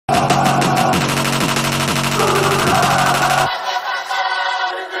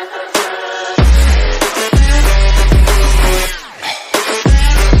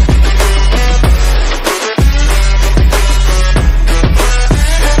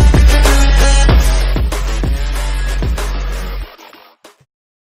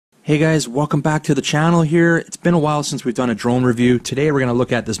Hey guys, welcome back to the channel here. It's been a while since we've done a drone review. Today we're going to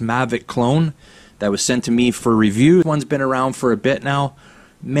look at this Mavic clone that was sent to me for review. This one's been around for a bit now.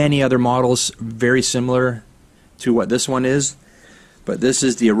 Many other models very similar to what this one is. But this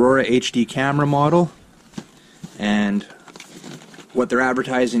is the Aurora HD camera model. And what they're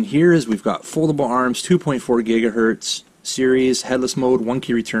advertising here is we've got foldable arms, 2.4 gigahertz series, headless mode, 1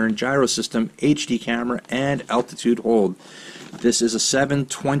 key return, gyro system, HD camera, and altitude hold. This is a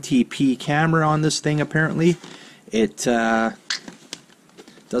 720p camera on this thing apparently. It doesn't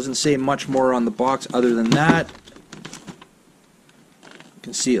say much more on the box other than that. You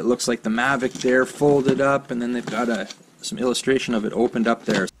can see it looks like the Mavic there folded up, and then they've got some illustration of it opened up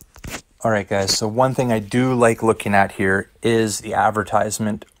there. Alright guys, so one thing I do like looking at here is the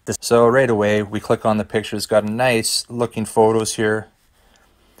advertisement. So right away we click on the picture. It's got nice looking photos here.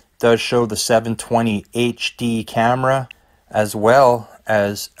 It does show the 720 HD camera, as well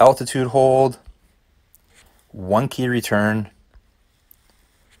as altitude hold, 1 key return.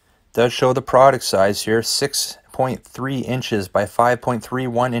 Does show the product size here, 6.3 inches by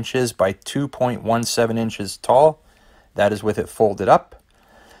 5.31 inches by 2.17 inches tall. That is with it folded up.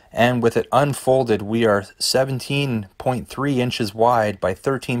 And with it unfolded, we are 17.3 inches wide by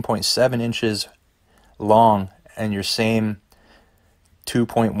 13.7 inches long, and your same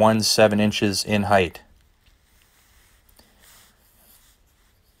 2.17 inches in height.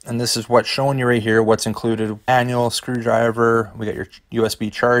 And this is what's showing you right here, what's included. Manual, screwdriver, we got your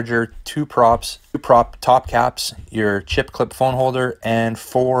USB charger, two prop top caps, your chip clip phone holder, and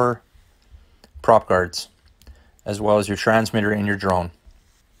 4 prop guards, as well as your transmitter and your drone.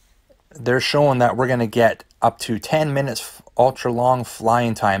 They're showing that we're going to get up to 10 minutes ultra long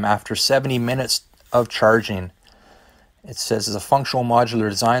flying time after 70 minutes of charging. It says it's a functional modular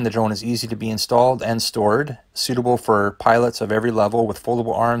design. The drone is easy to be installed and stored, suitable for pilots of every level with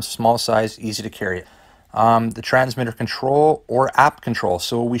foldable arms, small size, easy to carry. The transmitter control or app control.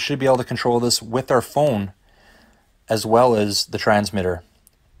 So we should be able to control this with our phone as well as the transmitter.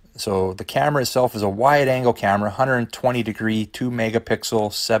 So the camera itself is a wide angle camera, 120 degree, 2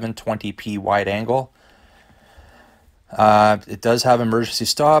 megapixel, 720p wide angle. It does have emergency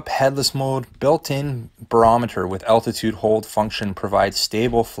stop, headless mode, built-in barometer with altitude hold function, provides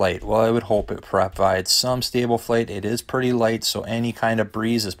stable flight. Well, I would hope it provides some stable flight. It is pretty light, so any kind of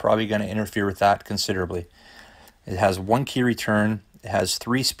breeze is probably going to interfere with that considerably. It has 1 key return. It has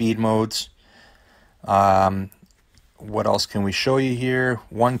 3 speed modes. What else can we show you here?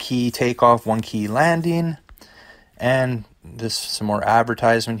 1 key takeoff, 1 key landing. And this some more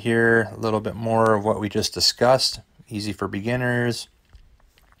advertisement here, a little bit more of what we just discussed. Easy for beginners.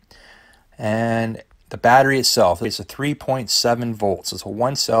 And the battery itself, it's a 3.7 volts. It's a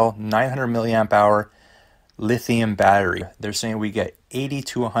 1 cell, 900 milliamp hour lithium battery. They're saying we get 80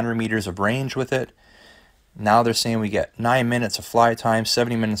 to 100 meters of range with it. Now they're saying we get 9 minutes of fly time,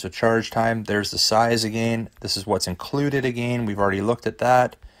 70 minutes of charge time. There's the size again. This is what's included again. We've already looked at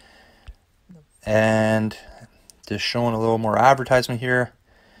that. And just showing a little more advertisement here.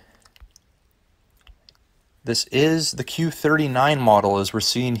 This is the Q39 model as we're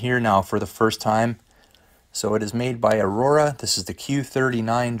seeing here now for the first time. So it is made by Aurora. This is the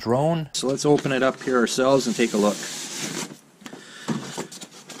Q39 drone. So let's open it up here ourselves and take a look.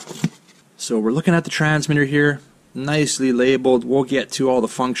 So we're looking at the transmitter here, nicely labeled. We'll get to all the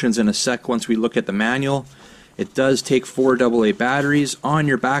functions in a sec once we look at the manual. It does take 4 AA batteries. On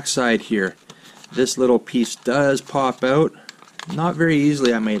your backside here, this little piece does pop out. Not very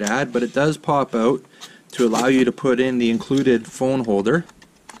easily, I might add, but it does pop out to allow you to put in the included phone holder,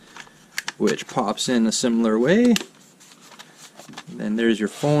 which pops in a similar way. Then there's your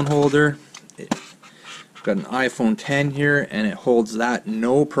phone holder. I've got an iPhone 10 here, and it holds that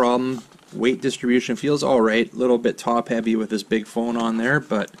no problem. Weight distribution feels alright, a little bit top heavy with this big phone on there,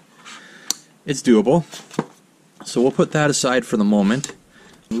 but it's doable. So we'll put that aside for the moment.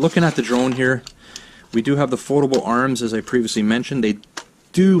 Looking at the drone here, we do have the foldable arms, as I previously mentioned. They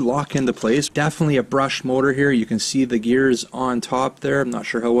do lock into place. Definitely a brushed motor here. You can see the gears on top there. I'm not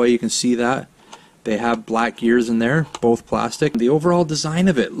sure how well you can see that. They have black gears in there, both plastic. The overall design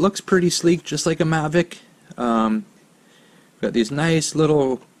of it looks pretty sleek, just like a Mavic. Got these nice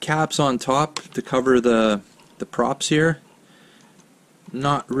little caps on top to cover the props here.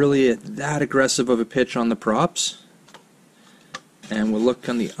 Not really that aggressive of a pitch on the props. And we'll look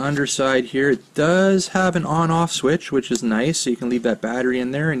on the underside here. It does have an on-off switch, which is nice, so you can leave that battery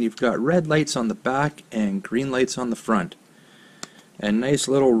in there, and you've got red lights on the back and green lights on the front. And nice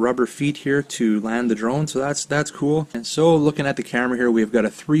little rubber feet here to land the drone, so that's cool. And so looking at the camera here, we've got a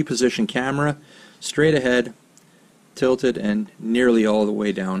 3-position camera, straight ahead, tilted, and nearly all the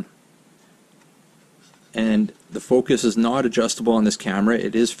way down. and the focus is not adjustable on this camera.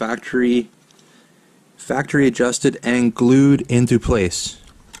 It is factory adjusted and glued into place.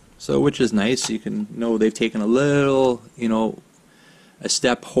 So, which is nice. You can know they've taken a little, a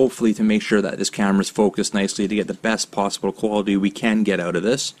step hopefully to make sure that this camera is focused nicely to get the best possible quality we can get out of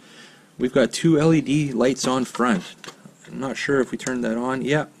this. We've got two LED lights on front. I'm not sure if we turned that on.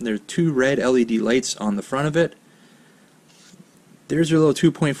 Yeah, there's two red LED lights on the front of it. There's your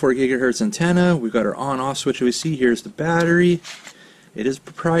little 2.4 gigahertz antenna. We've got our on-off switch we see. Here's the battery. It is a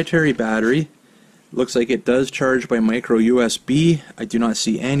proprietary battery. Looks like it does charge by micro USB. I do not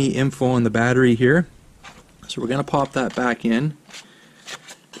see any info on the battery here. So we're going to pop that back in.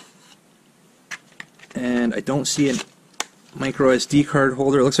 And I don't see a micro SD card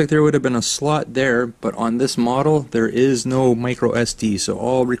holder. It looks like there would have been a slot there, but on this model there is no micro SD, so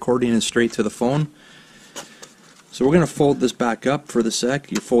all recording is straight to the phone. So we're going to fold this back up for the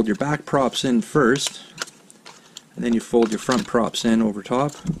sec. You fold your back props in first, and then you fold your front props in over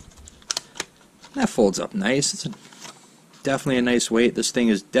top. That folds up nice. It's definitely a nice weight. This thing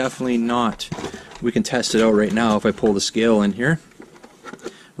is definitely not, we can test it out right now if I pull the scale in here.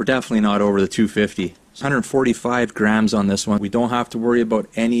 We're definitely not over the 250. It's 145 grams on this one. We don't have to worry about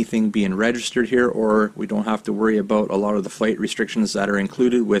anything being registered here, or we don't have to worry about a lot of the flight restrictions that are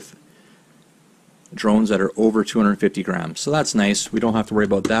included with drones that are over 250 grams. So that's nice. We don't have to worry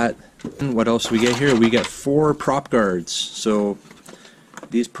about that. And what else do we get here? We get 4 prop guards. So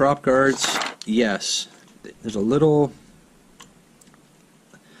these prop guards, yes, there's a little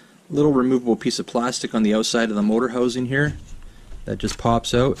removable piece of plastic on the outside of the motor housing here that just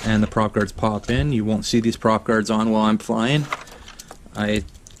pops out, and the prop guards pop in. You won't see these prop guards on while I'm flying. I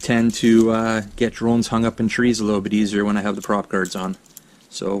tend to get drones hung up in trees a little bit easier when I have the prop guards on.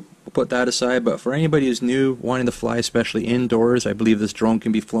 So we'll put that aside, but for anybody who's new, wanting to fly especially indoors, I believe this drone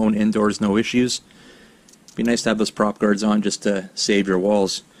can be flown indoors, no issues. It'd be nice to have those prop guards on just to save your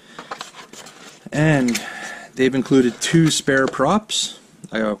walls. And they've included 2 spare props,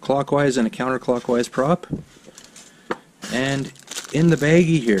 a clockwise and a counterclockwise prop. And in the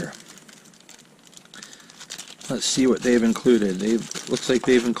baggie here, let's see what they've included. Looks like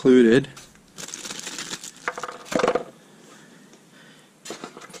they've included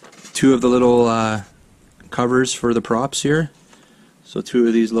 2 of the little covers for the props here. So 2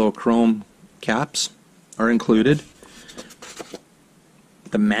 of these little chrome caps are included.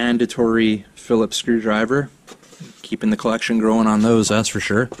 The mandatory Phillips screwdriver, keeping the collection growing on those, that's for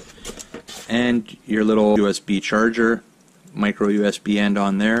sure. And your little USB charger, micro USB end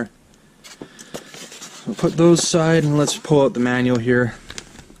on there. We'll put those aside and let's pull out the manual here.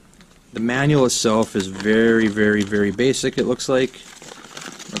 The manual itself is very, very, very basic, it looks like.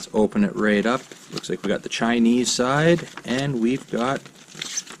 Let's open it right up. Looks like we got the Chinese side and we've got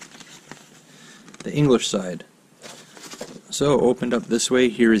the English side. So opened up this way,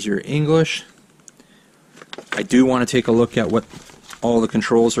 here is your English. I do want to take a look at what all the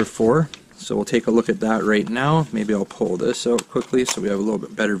controls are for. So we'll take a look at that right now. Maybe I'll pull this out quickly so we have a little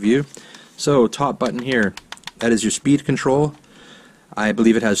bit better view. So top button here, that is your speed control. I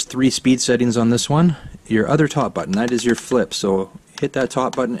believe it has 3 speed settings on this one. Your other top button, that is your flip. So hit that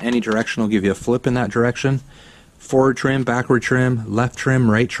top button, any direction will give you a flip in that direction. Forward trim, backward trim, left trim,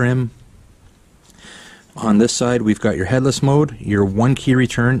 right trim. On this side we've got your headless mode. Your 1 key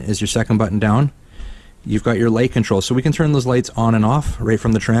return is your second button down. You've got your light control, so we can turn those lights on and off right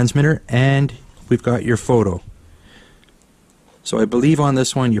from the transmitter, and we've got your photo. So I believe on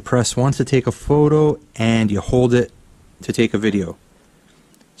this one you press once to take a photo and you hold it to take a video.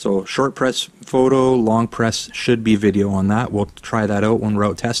 So short press photo, long press should be video on that. We'll try that out when we're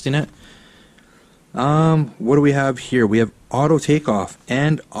out testing it. What do we have here? We have auto takeoff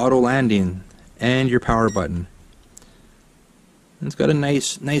and auto landing and your power button. It's got a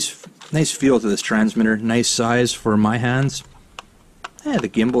nice feel to this transmitter. Nice size for my hands. Yeah, the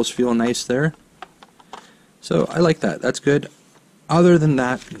gimbals feel nice there. So I like that. That's good. Other than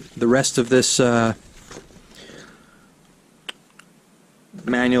that, the rest of this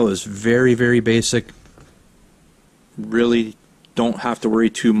manual is very, very basic. Really don't have to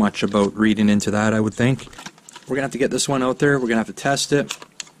worry too much about reading into that, I would think. We're going to have to get this one out there. We're going to have to test it.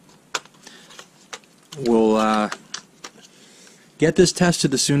 We'll get this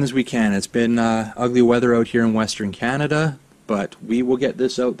tested as soon as we can. It's been ugly weather out here in Western Canada, but we will get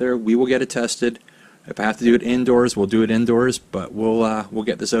this out there. We will get it tested. If I have to do it indoors, we'll do it indoors, but we'll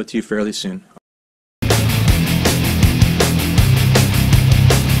get this out to you fairly soon.